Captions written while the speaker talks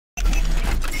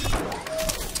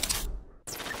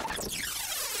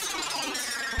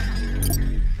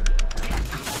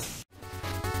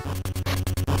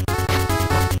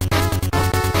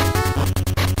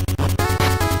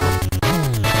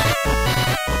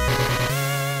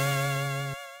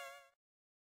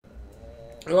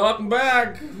Welcome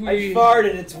back. I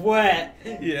farted. It's wet.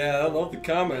 Yeah, I love the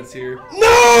comments here.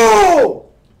 No!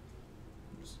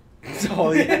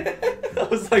 Oh yeah. I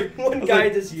was like, one guy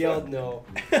just yelled no.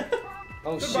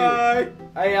 Oh shoot! Goodbye.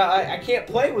 I can't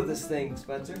play with this thing,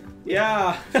 Spencer.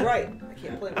 Yeah. That's right. I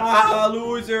can't play with Ah,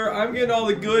 loser! I'm getting all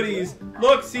the goodies.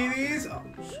 Look, see these? Oh,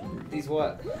 these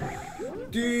what?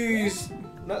 these.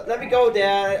 No, let me go,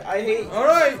 Dad. I hate. All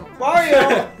right,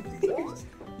 Mario.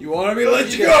 You wanted me to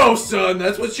let you go, son.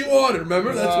 That's what you wanted.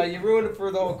 Remember? That's what... you ruined it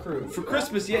for the whole crew. For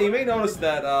Christmas, yeah. You may notice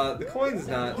that the coin's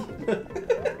not.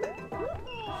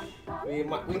 we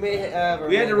may have.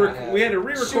 We had to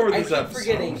re-record this I keep episode.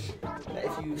 forgetting that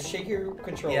if you shake your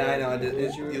controller. Yeah, I know.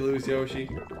 You lose Yoshi.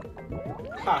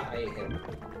 Ha! I ate him.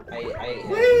 I ate him.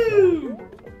 Woo!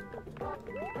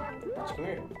 Just come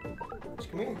here. Just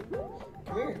come here.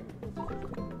 Come here.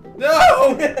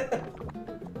 No!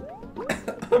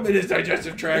 I'm in his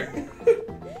digestive tract.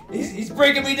 he's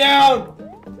breaking me down.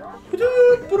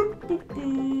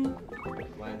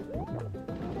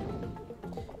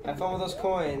 Have fun with those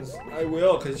coins. I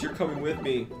will, because you're coming with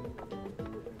me.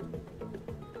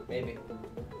 Maybe.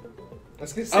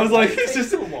 I was like, it's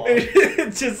just,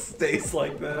 it just stays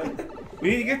like that.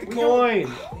 We need to get the coin.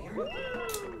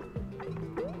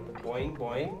 Boing,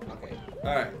 boing. Okay.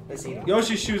 Alright. Let's eat them.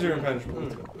 Yoshi's shoes are impenetrable.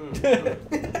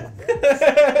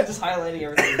 Just highlighting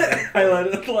everything.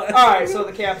 Highlighted. Alright, so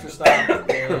the capture stopped.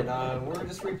 And we're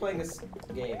just replaying this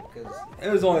game. Because it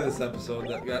was only this episode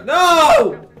that got.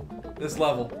 No! This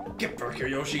level. Get back here,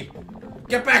 Yoshi.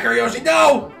 Get back here, Yoshi.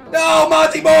 No! No,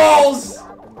 Monty Balls!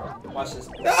 Watch this.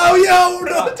 No,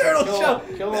 no, turtle shell.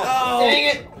 Kill him. No. Dang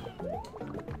it!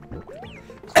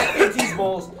 It's these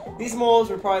moles. These moles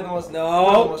were probably the most, one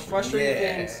of the most frustrating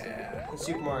things in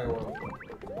Super Mario World.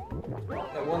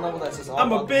 That one level that's just all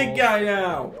I'm a about big the guy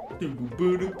now. Boom,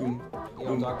 boom, boom, boom, You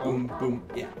know what I'm boom, talking boom, boom.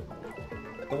 Yeah.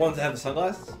 The ones that have the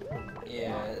sunglasses?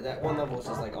 Yeah, that one level is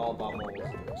just like all about moles.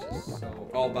 It's just so.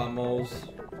 All about moles.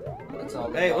 It's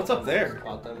all Hey, about what's up there? It's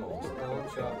about them moles. No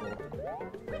trouble.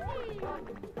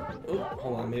 Oop,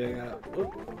 hold on, maybe I gotta.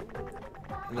 Oop.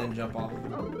 And then jump off.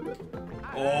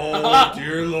 Oh,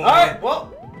 dear Lord. Alright,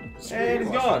 well. And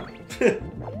he's gone.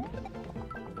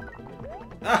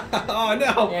 Oh,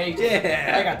 no. Yeah, you did.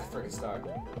 Yeah. I got the freaking star.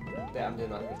 Yeah, I'm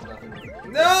doing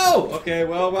nothing. No! Okay,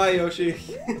 well, bye, Yoshi.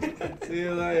 See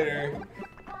you later.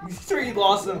 These three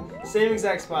lost them. Same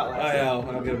exact spot last I time.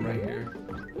 know. I'll get him right here.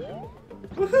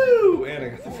 Woohoo! And I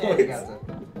got the Yeah, points. you got them.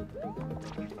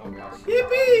 Oh gosh.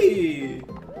 Yippee!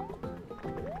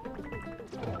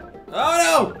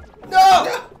 Oh No! no!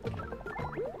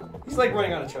 He's like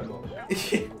running on a treadmill.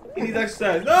 He needs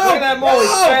exercise. No! Look at that mole, he's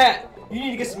No! fat! You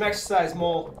need to get some exercise,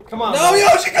 mole. Come on, No, mole.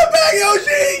 Yoshi, come back,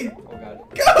 Yoshi! Oh god.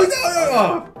 Go, no,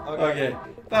 no, no! Okay.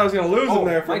 Thought I was gonna lose him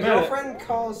there for a minute. My girlfriend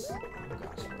calls... Oh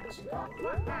gosh, what's she called?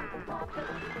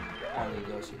 I need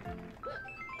Yoshi.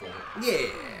 Dang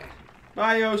it. Yeah.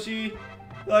 Bye, Yoshi.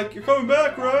 Like, you're coming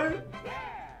back, right?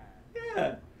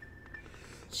 Yeah.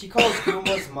 She calls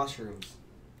Goombas mushrooms.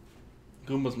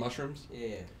 Goomba's mushrooms?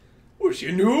 Yeah. Was she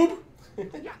a noob?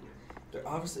 They're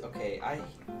obviously... Okay,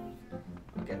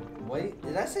 Okay, wait,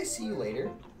 did I say see you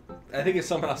later? I think it's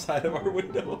someone outside of our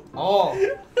window. Oh!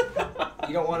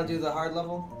 You don't want to do the hard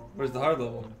level? Where's the hard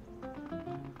level?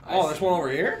 Oh, there's one over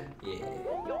here? Yeah.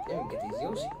 Yeah, we get these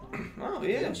Yoshi. Oh,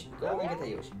 yeah. Yoshi. Go over and get that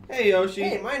Yoshi. Hey, Yoshi.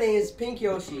 Hey, my name is Pink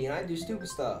Yoshi, and I do stupid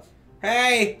stuff.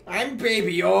 Hey, I'm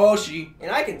Baby Yoshi.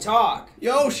 And I can talk.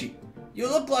 Yoshi, you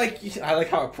look like... I like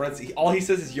how it prints. All he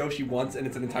says is Yoshi once, and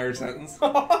it's an entire sentence.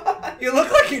 You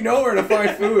look like you know where to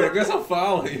find food. I guess I'll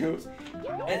follow you.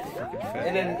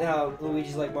 And then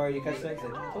Luigi's like, Mario, you catch things?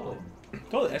 Like, totally.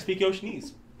 Totally, I speak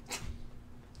Yoshinese.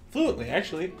 Fluently,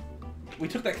 actually. We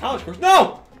took that college course.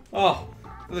 No! Oh, I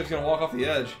thought he was going to walk off the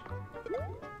edge.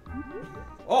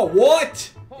 Oh,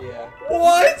 what? Yeah.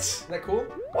 What? Isn't that cool?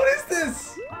 What is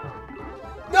this?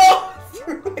 No!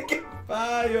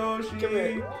 Bye, Yoshi. Come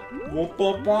here.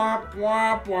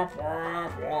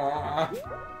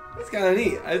 That's kind of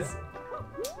neat.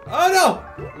 Oh, no!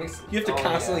 You have to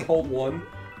constantly yeah. hold one.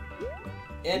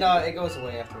 And it goes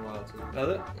away after a while, too. Does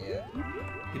it? Yeah.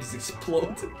 It just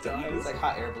explodes and dies. It's like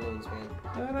hot air balloons, man.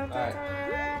 Alright.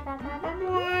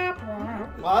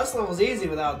 Well, this level's easy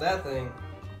without that thing.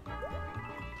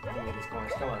 Let me get these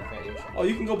coins. Come on, Fat Yoshi. Oh,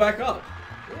 you can go back up.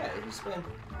 Yeah, if you spin.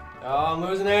 Oh, I'm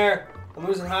losing air. I'm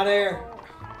losing hot air.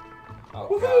 Oh,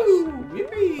 Woohoo! gosh.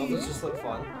 Yippee! Oh, this just looked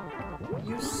fun.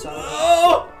 You son of a...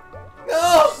 Oh!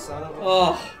 No! Son of a...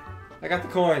 Oh, I got the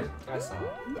coin. I saw it.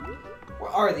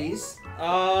 What are these?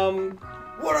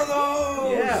 What are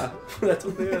those? Yeah, that's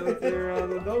what they're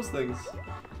those things.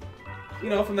 You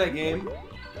know, from that game.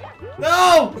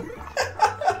 No!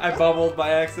 I bubbled by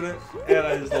accident, and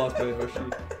I just lost my Yoshi.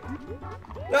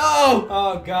 No!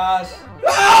 Oh gosh.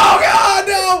 Oh God,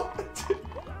 no!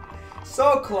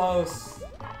 So close.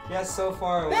 Yeah, so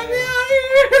far away. Let me out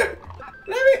of here!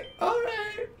 Let me. All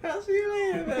right. I'll see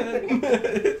you later,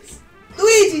 then.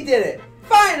 Luigi did it!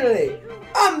 Finally!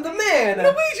 I'm the man!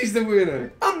 Luigi's the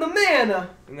winner. I'm the man!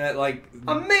 And that like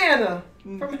A man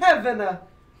from heaven!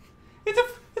 it's a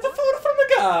photo from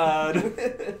the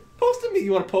god. Post to me.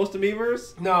 You want to post to me,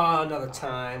 verse? No, another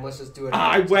time. Let's just do it.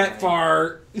 I another wet time.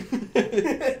 fart.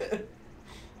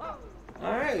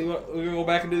 All right, we're gonna go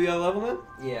back and do the other level then.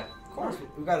 Yeah, of course.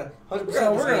 We got 100%.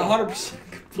 We're gonna 100%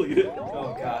 complete it.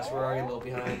 Oh gosh, we're already a little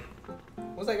behind.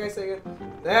 What's that guy saying?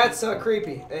 That's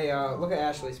creepy. Hey, look at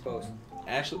Ashley's post.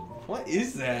 Ashley, what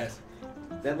is that?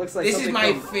 That looks like This is something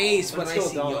my from face when I Until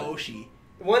see Dawn. Yoshi.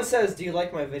 One says, "Do you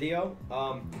like my video?"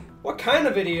 What kind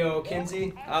of video,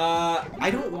 Kinsey? I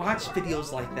don't watch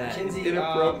videos like that. Kinsey, It's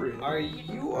inappropriate. are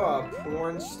you a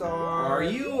porn star? Are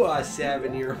you a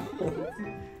 7-year-old?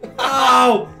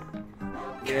 Oh!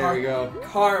 There we go.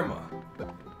 Karma.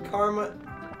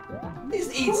 He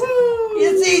just eats. He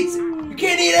just eats. You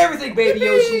can't eat everything, baby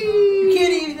Yoshi. You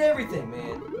can't eat everything,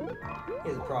 man. He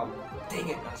has a problem. Dang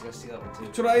it! I was gonna steal that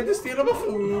one too. Try to steal my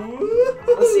food.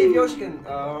 Let's see if Yoshi can.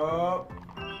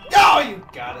 Oh, you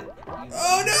got it.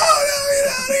 Oh no! No, get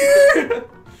out of here!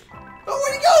 Oh,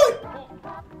 where you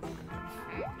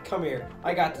going? Come here.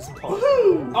 I got this punk.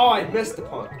 Woohoo! Oh, I missed the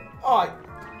punk. Oh,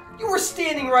 you were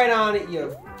standing right on it,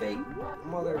 you fake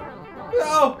mother.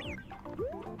 No!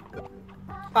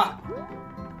 Ha!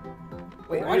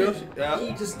 Wait, why did Yeah.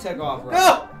 he just took off? Right?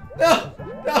 No! No!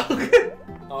 No!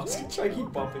 Oh, I was gonna try to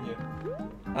keep bumping you.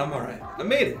 I'm alright. I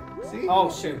made it. See? Oh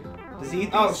shoot. Does he eat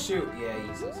these? Oh shoot. Yeah, he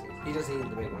eats those. He doesn't eat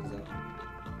the big ones though.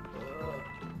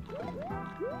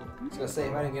 I was gonna say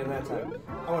if I didn't get him that time,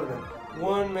 I would have been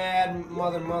one mad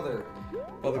mother. Mother.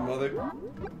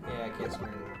 Yeah, I can't swear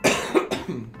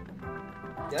anymore.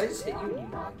 Did I just hit you and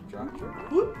you like dropped your?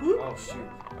 Whoop, whoop. Oh shoot.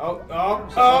 Oh,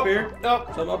 Something up here? Oh,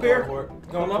 Something up here? Going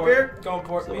Something up for it. here? Going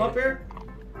for it. Something up here?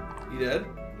 You dead?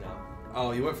 No.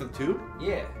 Oh, you went for the tube?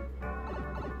 Yeah.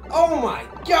 Oh my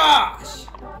gosh!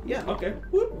 Yeah, okay.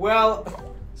 Whoop. Well,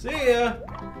 See ya!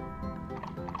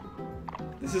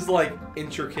 This is like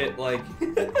intricate, like.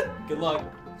 good luck.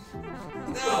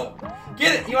 No!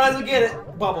 Get it! You might as well get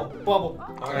it! Bubble.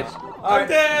 Alright. I'm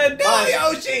dead! No, Bye.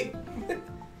 Yoshi!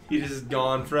 He's just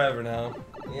gone forever now.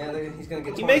 Yeah, he's gonna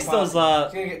get torn He makes apart.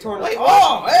 those, He's gonna get torn Wait, apart.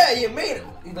 Oh, hey, you made it!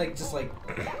 He just like...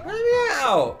 Let me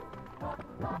out!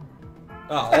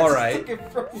 Oh, alright.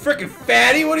 Freaking Frickin'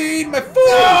 fatty, what are you eating my food?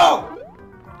 No!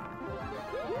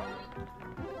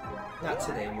 Not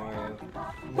today, Mario.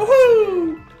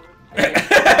 Woohoo! You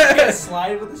gonna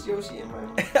slide with this Yoshi in my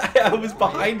mouth? I was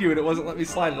behind you and it wasn't letting me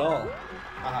slide at all.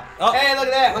 Oh. Hey, look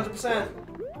at that!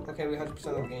 100%! Okay, we 100%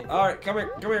 of the game. Alright, come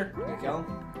here, come here. You gonna kill him?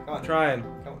 Come on. I'm trying.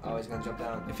 Come on. Oh, he's gonna jump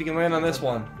down. If he can land on this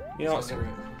one. You know what? Screw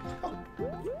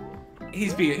it.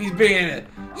 He's being a grade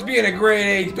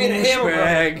A He's being a hammer, bro.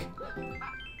 douchebag.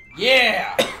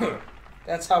 Yeah!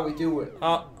 That's how we do it.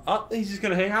 He's just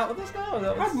gonna hang out with us now?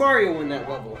 That How'd was... Mario win that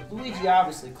level? Luigi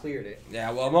obviously cleared it.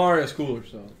 Yeah, well, Mario's cooler,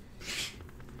 so.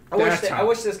 I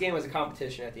wish this game was a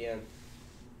competition at the end.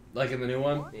 Like in the new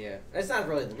one? Yeah. It's not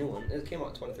really the new one. It came out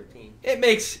in 2013. It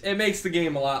makes the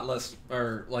game a lot less,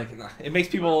 or like, it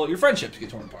makes your friendships get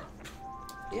torn apart.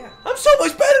 Yeah. I'm so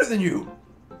much better than you!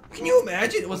 Can you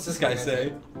imagine? What's this guy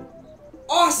say?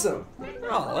 Awesome!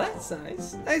 Oh, that's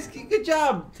nice. Nice, good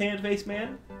job, tan face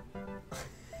man.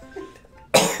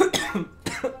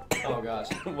 Oh gosh.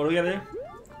 What do we gotta do?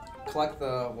 Collect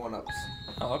the 1-ups.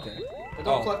 Oh, okay. But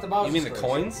don't collect the Bowser You mean the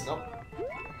squares. coins? Nope.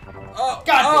 Oh,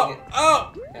 God dang it.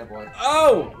 Oh! Yeah, boy.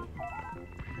 Oh!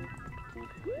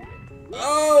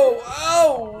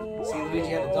 Oh! See, Luigi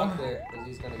had a duck there, because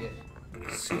he's gonna get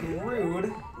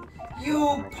screwed.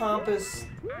 You pompous...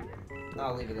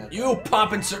 I'll leave it at that. You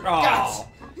poppin' sir. Oh. Guts.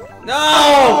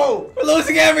 No! We're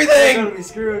losing You're everything! gonna be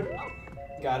screwed.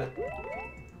 Got it.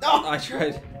 No! I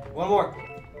tried. One more.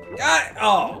 Got it!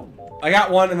 Oh! I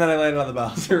got one and then I landed on the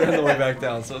Bowser on the way back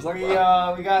down, so it's like,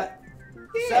 We got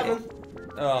 7.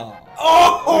 Oh.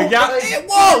 Oh! We got, hey,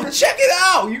 whoa! Check it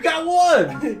out! You got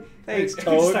one! Thanks, We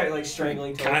Toad. start like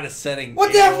strangling Toad. Kind of setting.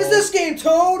 What the F is this game,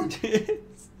 Toad?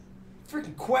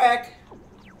 Freaking quack.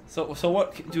 So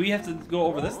what? Do we have to go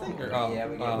over this thing? Or, Yeah,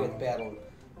 we get battle.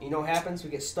 You know what happens? We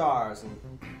get stars, and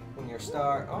when you're a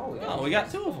star, we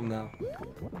got 2 of them now.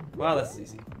 Wow, that's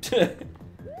easy.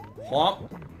 Whomp.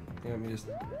 Let me just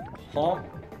whomp.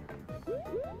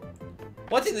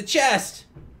 What's in the chest?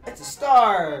 It's a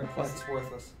star. Plus, it's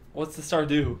worthless. What's the star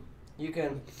do? You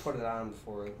can put it on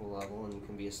before the level, and you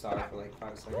can be a star for like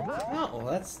 5 seconds. Oh,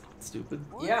 that's stupid.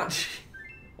 Yeah.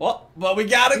 Well, but we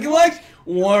gotta collect.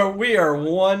 We are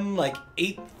one like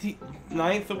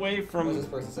 9th away from. What does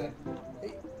this person say?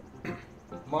 Hey.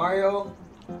 Mario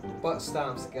butt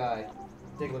stomps guy.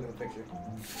 Take a look at the picture.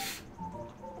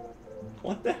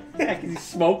 What the heck? Is he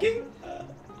smoking?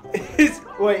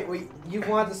 Wait. You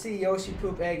want to see Yoshi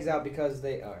poop eggs out because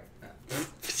they are.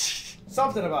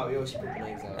 Something about Yoshi pooping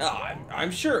eggs out. Oh,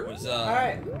 I'm sure it was.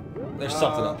 Alright. There's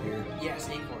something up here. Yes,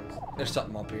 acorns. There's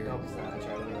something up here. No, it's not. I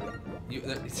tried it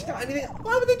already. It's not anything.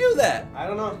 Why would they do that? I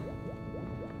don't know.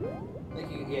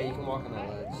 Yeah, you can walk on that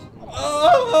ledge.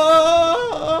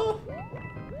 Oh!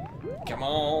 Come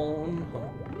on.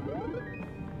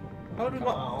 How do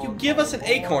you give us an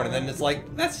acorn and then it's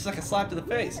like that's just like a slap to the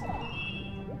face.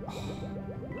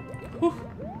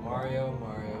 Mario.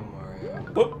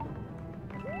 Whoop.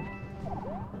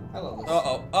 I love this.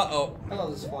 Uh-oh. I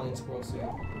love this flying squirrel suit.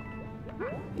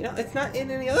 You know, it's not in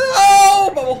any other.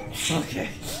 Oh, bubble. Okay.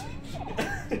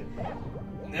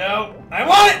 No, I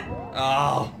want it!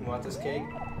 Oh. You want this cake?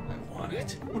 I want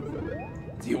it.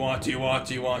 Do you want?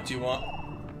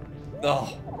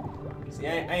 Oh. See, I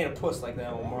ain't a puss like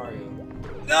that with Mario.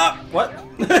 Ah, what?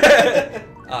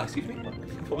 Excuse me?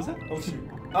 What was that? Oh, shoot.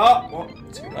 Oh,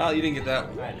 well, you didn't get that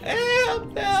one.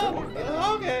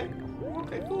 Okay.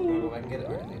 Okay, cool. I can get it.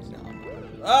 Alright, thanks.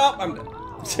 Oh, I'm done.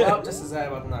 Well, just as I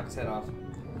about to knock his head off.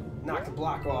 Knock the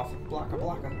block off.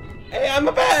 Blocker. Hey, I'm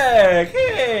back!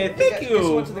 Hey, thank you! I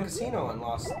just went to the casino and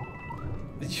lost.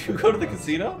 Did you go to the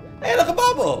casino? Hey, look, a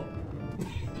bubble!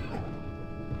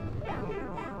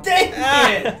 Dang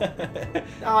it!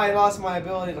 Now I lost my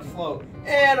ability to float.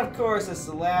 And of course, it's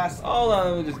the last. Hold on,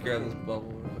 let me just grab this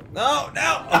bubble. No! Oh,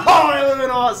 that would have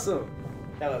been awesome!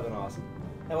 That would have been awesome.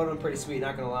 That would have been pretty sweet,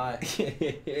 not gonna lie.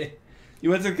 You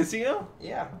went to the casino?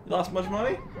 Yeah. You lost much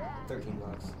money? $13.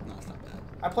 No, it's not bad.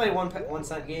 I played 1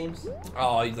 cent games.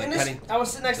 Oh, you like penny? I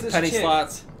was sitting next to this penny chick.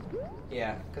 slots?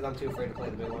 Yeah, because I'm too afraid to play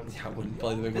the big ones. Yeah, I wouldn't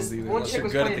play the big ones either. One Unless chick you're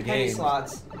was good at playing the penny game.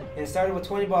 slots, and it started with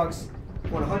 $20, won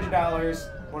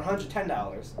 $100, won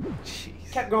 $110.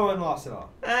 Jeez. Kept going and lost it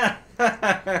all. I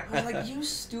was like, you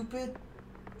stupid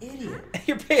idiot.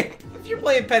 If you're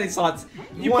playing penny slots,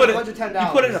 you won put it. $110.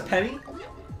 You put in a penny.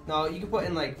 No, you can put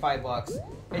in like $5.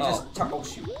 It just oh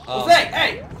shoot. Oh. Well,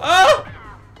 hey! Oh!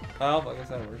 Well, I guess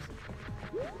that works.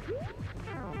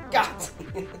 Got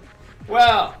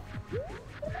well.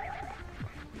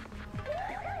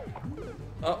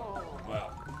 Oh,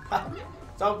 wow.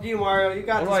 It's up to you, Mario. You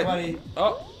got this, buddy.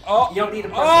 Oh. You don't need to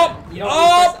press that. You don't need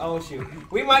to press. Oh shoot.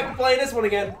 We might be playing this one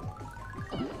again.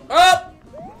 Oh!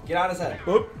 Get on his head.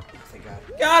 Whoop. Thank God.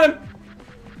 Got him.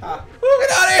 Ha.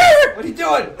 Get out of here! What are you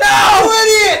doing? No! You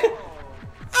idiot!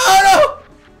 Oh no!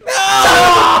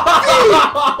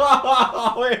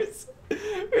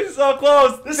 We're so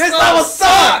close. This level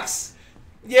sucks.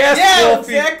 Yes, yeah,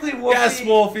 Wolfie. exactly, Wolfie. Yes,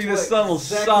 Wolfie. This level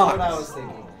exactly sucks. What I was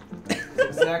thinking.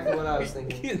 Exactly what I was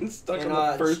thinking. Getting stuck and,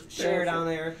 on the first. Cher down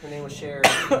there. Her name was Cher.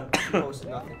 She posted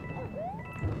nothing.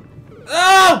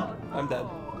 Oh! I'm dead.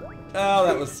 Oh,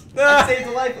 that was. I saved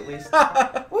a life at least.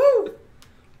 Woo!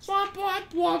 Womp,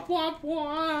 womp, womp, womp,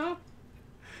 womp.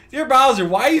 Dear Bowser,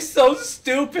 why are you so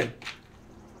stupid?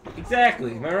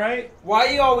 Exactly, am I right? Why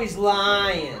are you always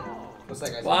lying? What's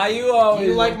that guy say? Why you always...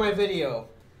 Do you like my video?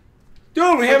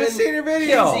 Dude, we haven't seen your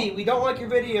video. Kinsey, we don't like your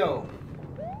video.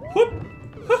 Whoop.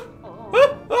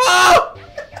 Whoop. Oh!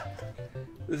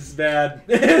 This is bad.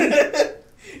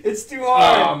 It's too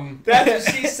hard. That's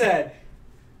what she said.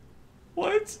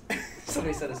 What?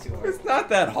 Somebody said it's too hard. It's not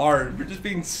that hard. We're just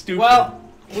being stupid. Well,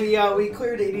 we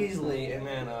cleared it easily, and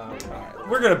then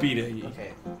we're gonna beat it.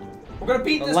 Okay. We're gonna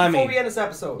beat this Lemmy. before we end this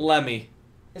episode. Lemmy.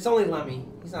 It's only Lemmy.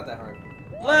 He's not that hard.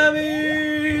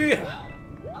 Lemmy.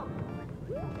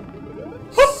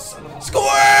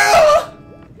 Squirrel!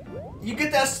 You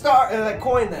get that that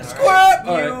coin then.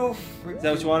 Squirrel! Right? Is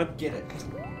that what you wanted? Get it.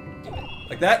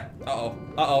 Like that?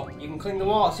 Uh-oh. You can cling the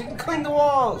walls. You can cling the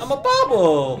walls. I'm a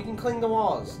bubble. You can cling the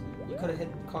walls. You could have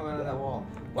clung onto that wall.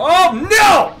 Oh,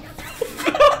 no!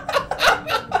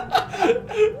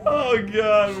 Oh,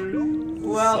 God.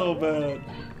 Well, so bad.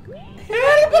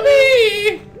 Help me!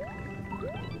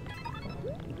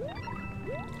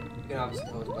 You can obviously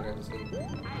go better at this game.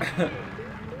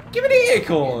 Give me the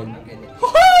acorn. I'm getting it.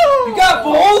 Woohoo! You got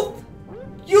both?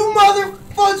 You mother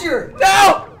fudger!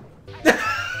 No!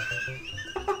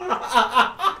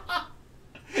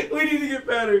 We need to get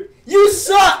better. You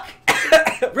suck!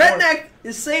 Redneck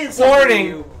is saying something Warning. to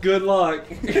you. Good luck.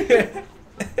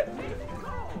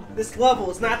 This level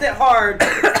is not that hard.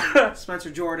 Spencer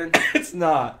Jordan. It's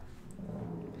not.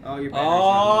 Oh, you're bad.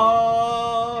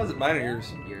 Oh, is it Mine or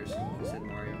yours? Yours. I said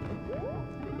Mario.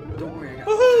 Don't worry, I got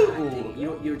Woohoo! God, dang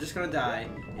it. You're just gonna die.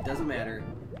 It doesn't matter.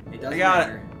 It doesn't I got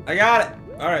matter. it. I got it.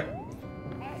 All right.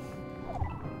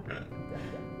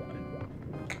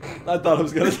 I thought I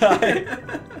was gonna die.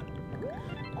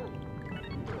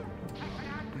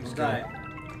 Just die.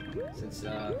 Since Just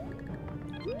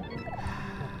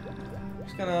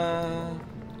gonna.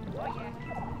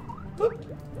 Boop.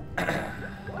 There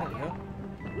you go.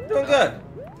 Doing good.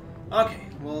 okay,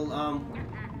 well,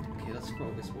 okay, let's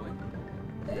focus, boy.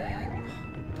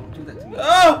 And don't do that to me.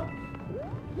 Oh!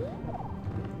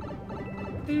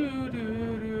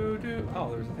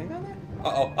 Oh, there's a thing down there?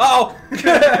 Uh-oh. Uh-oh!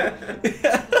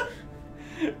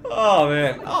 Oh,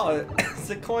 man. Oh, it's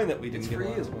a coin that we didn't get for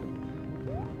on this you. one.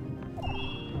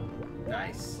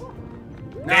 Nice.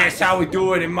 That's how we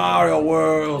do it in Mario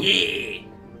World. Yeah.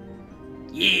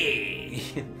 Yeah.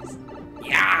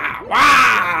 Yeah!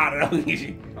 Wow! Oh,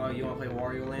 you want to play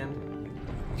Wario Land?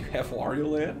 You have Wario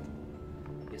Land?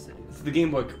 Yes, I do. It's the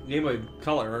Game Boy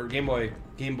Color or Game Boy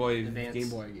Advance. Game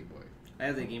Boy. I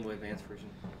have the Game Boy Advance version.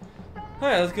 All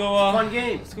right, let's go. Fun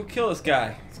game. Let's go kill this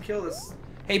guy. Let's kill this.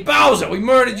 Hey Bowser, we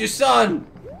murdered your son.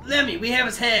 Lemmy, we have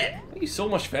his head. Why are you so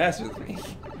much faster than me?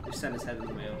 We sent his head in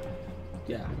the mail.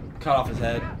 Yeah, cut off his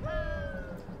head.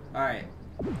 All right.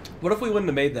 What if we wouldn't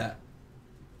have made that?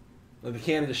 Like the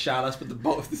cannon just shot us, but the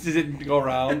boat this didn't go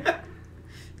around.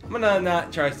 I'm gonna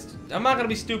not try. I'm not gonna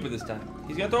be stupid this time.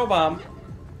 He's gonna throw a bomb.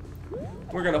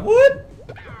 We're gonna whoop.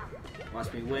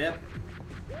 Watch me whip.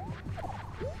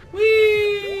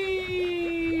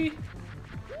 Wee.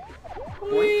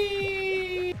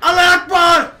 Wee. Allah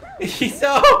Akbar! He's so.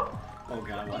 Oh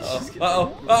God! Watch Uh-oh. this.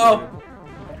 Uh-oh. Uh-oh.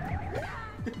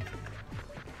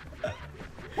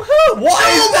 Woohoo!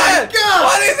 What is that? God!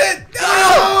 What is it?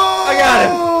 Oh! I got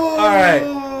him. All right.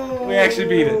 We actually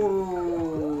beat it.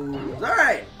 All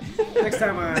right. Next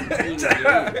time on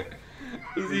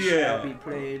we shall be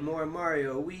playing more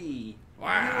Mario Wii.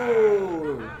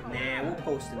 Wow. Nah, we'll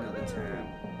post another time.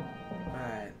 All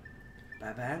right.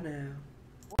 Bye bye now.